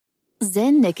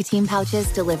Zyn nicotine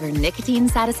pouches deliver nicotine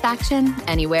satisfaction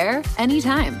anywhere,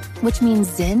 anytime, which means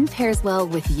Zyn pairs well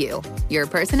with you, your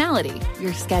personality,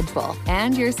 your schedule,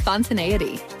 and your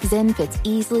spontaneity. Zyn fits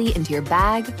easily into your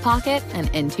bag, pocket, and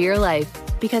into your life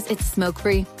because it's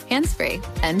smoke-free, hands-free,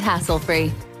 and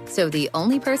hassle-free. So the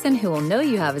only person who will know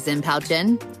you have a Zyn pouch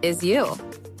in is you.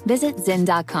 Visit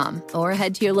Zyn.com or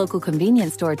head to your local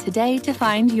convenience store today to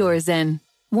find your Zyn.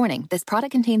 Warning, this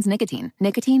product contains nicotine.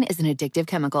 Nicotine is an addictive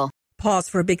chemical. Pause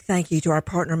for a big thank you to our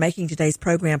partner making today's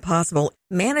program possible.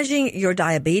 Managing your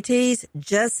diabetes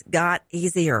just got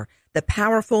easier. The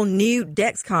powerful new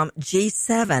Dexcom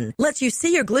G7 lets you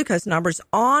see your glucose numbers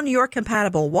on your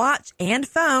compatible watch and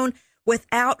phone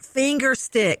without finger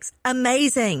sticks.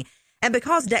 Amazing. And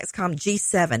because Dexcom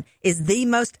G7 is the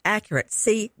most accurate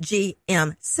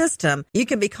CGM system, you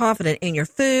can be confident in your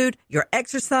food, your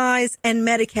exercise, and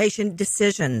medication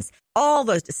decisions. All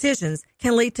those decisions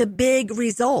can lead to big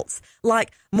results,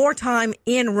 like more time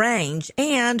in range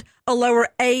and a lower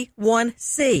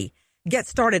A1C. Get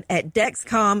started at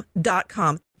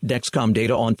Dexcom.com. Dexcom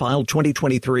data on file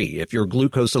 2023. If your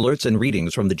glucose alerts and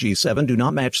readings from the G7 do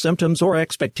not match symptoms or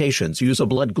expectations, use a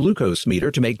blood glucose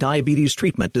meter to make diabetes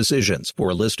treatment decisions. For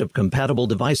a list of compatible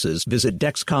devices, visit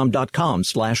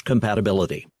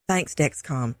Dexcom.com/compatibility. Thanks,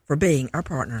 Dexcom, for being our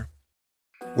partner.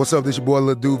 What's up? This your boy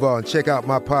Lil Duval, and check out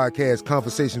my podcast,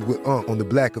 Conversations with Unc, on the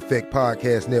Black Effect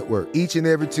Podcast Network. Each and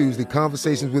every Tuesday,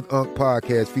 Conversations with Unc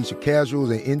podcast feature casuals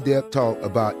and in-depth talk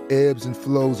about ebbs and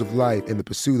flows of life and the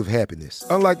pursuit of happiness.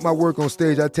 Unlike my work on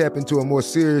stage, I tap into a more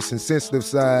serious and sensitive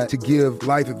side to give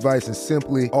life advice and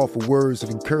simply offer words of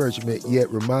encouragement, yet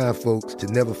remind folks to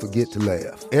never forget to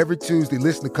laugh. Every Tuesday,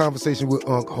 listen to Conversations with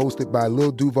Unc, hosted by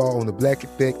Lil Duval on the Black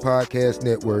Effect Podcast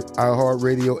Network,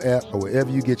 iHeartRadio app, or wherever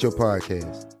you get your podcasts.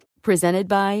 Presented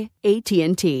by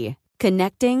AT&T.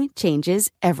 Connecting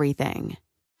changes everything.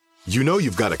 You know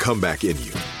you've got a comeback in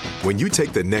you. When you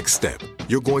take the next step,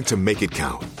 you're going to make it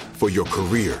count. For your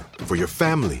career, for your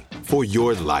family, for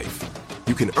your life.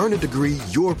 You can earn a degree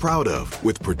you're proud of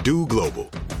with Purdue Global.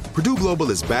 Purdue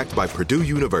Global is backed by Purdue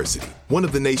University, one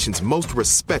of the nation's most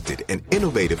respected and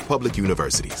innovative public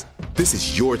universities. This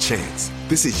is your chance.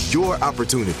 This is your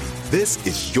opportunity. This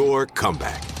is your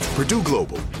comeback. Purdue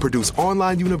Global, Purdue's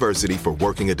online university for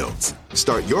working adults.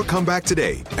 Start your comeback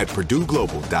today at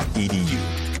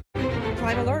purdueglobal.edu.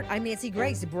 Crime Alert, I'm Nancy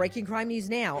Grace. Breaking crime news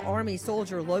now. Army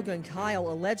soldier Logan Kyle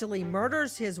allegedly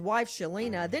murders his wife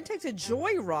Shalina, then takes a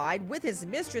joyride with his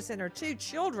mistress and her 2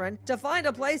 children to find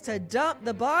a place to dump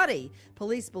the body.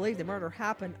 Police believe the murder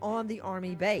happened on the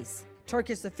Army base.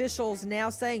 Turkish officials now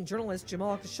saying journalist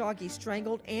Jamal Khashoggi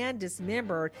strangled and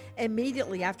dismembered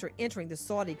immediately after entering the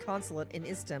Saudi consulate in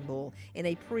Istanbul in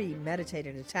a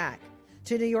premeditated attack.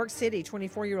 To New York City,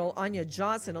 24-year-old Anya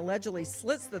Johnson allegedly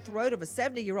slits the throat of a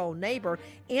 70-year-old neighbor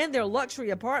in their luxury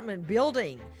apartment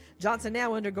building. Johnson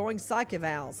now undergoing psych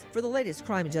evals. For the latest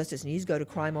crime and justice news, go to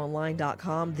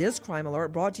crimeonline.com. This crime alert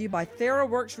brought to you by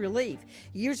TheraWorks Relief.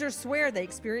 Users swear they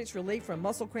experience relief from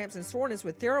muscle cramps and soreness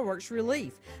with TheraWorks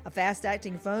Relief, a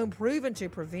fast-acting foam proven to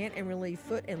prevent and relieve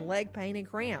foot and leg pain and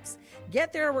cramps.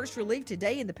 Get TheraWorks Relief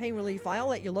today in the pain relief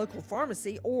aisle at your local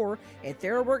pharmacy or at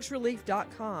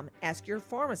TheraWorksRelief.com. Ask your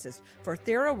pharmacist for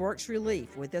TheraWorks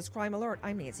Relief. With this crime alert,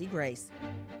 I'm Nancy Grace.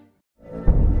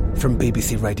 From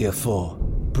BBC Radio 4,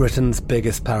 Britain's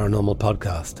biggest paranormal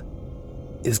podcast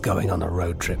is going on a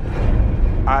road trip.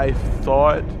 I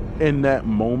thought in that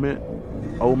moment,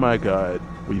 oh my God,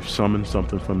 we've summoned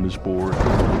something from this board.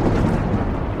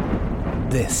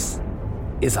 This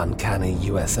is Uncanny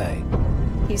USA.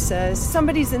 He says,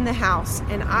 somebody's in the house,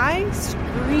 and I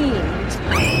screamed.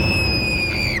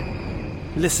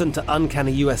 Listen to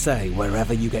Uncanny USA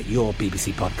wherever you get your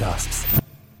BBC podcasts,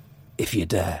 if you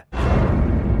dare.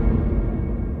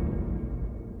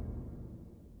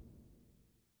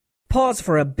 Pause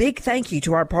for a big thank you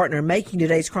to our partner making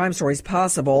today's crime stories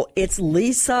possible. It's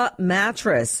Leesa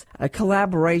Mattress, a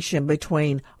collaboration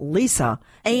between Leesa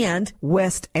and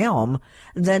West Elm.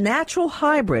 The natural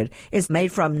hybrid is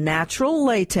made from natural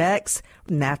latex,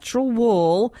 natural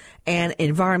wool, and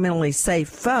environmentally safe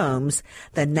foams.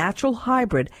 The natural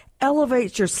hybrid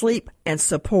elevates your sleep and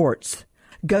supports.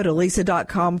 Go to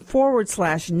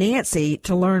Leesa.com/Nancy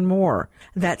to learn more.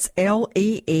 That's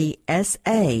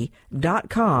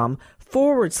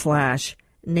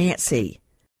LEESA.com/Nancy.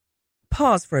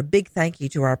 Pause for a big thank you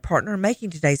to our partner making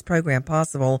today's program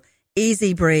possible,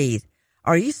 Easy Breathe.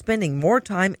 Are you spending more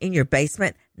time in your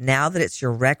basement now that it's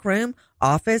your rec room,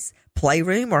 office,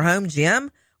 playroom, or home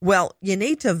gym? Well, you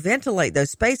need to ventilate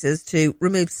those spaces to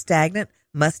remove stagnant,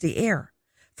 musty air.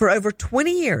 For over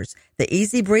 20 years, the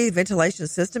Easy Breathe ventilation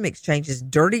system exchanges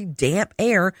dirty, damp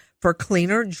air for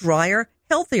cleaner, drier,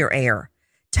 healthier air.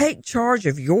 Take charge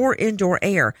of your indoor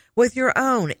air with your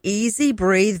own Easy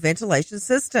Breathe ventilation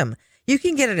system. You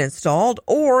can get it installed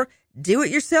or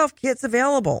do-it-yourself kits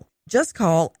available. Just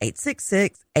call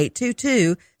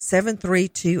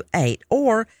 866-822-7328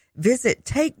 or visit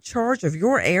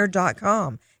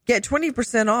TakeChargeOfYourAir.com. Get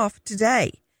 20% off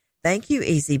today. Thank you,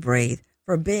 Easy Breathe,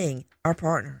 for being our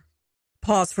partner.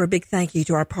 Pause for a big thank you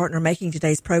to our partner making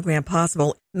today's program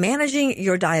possible. Managing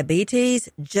your diabetes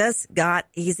just got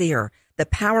easier. The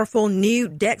powerful new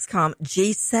Dexcom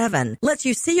G7 lets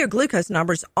you see your glucose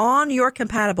numbers on your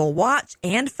compatible watch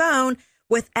and phone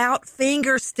without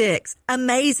finger sticks.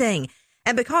 Amazing.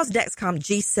 And because Dexcom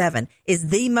G7 is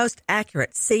the most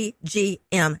accurate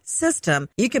CGM system,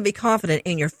 you can be confident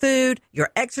in your food,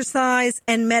 your exercise,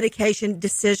 and medication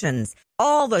decisions.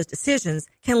 All those decisions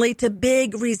can lead to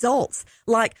big results,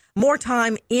 like more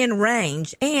time in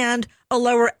range and a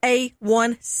lower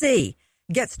A1C.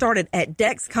 Get started at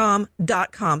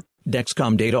Dexcom.com.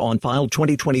 Dexcom data on file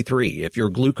 2023. If your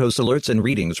glucose alerts and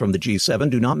readings from the G7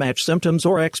 do not match symptoms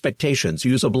or expectations,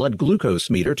 use a blood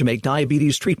glucose meter to make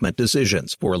diabetes treatment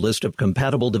decisions. For a list of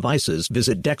compatible devices,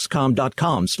 visit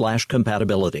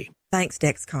Dexcom.com/compatibility. Thanks,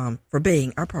 Dexcom, for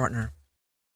being our partner.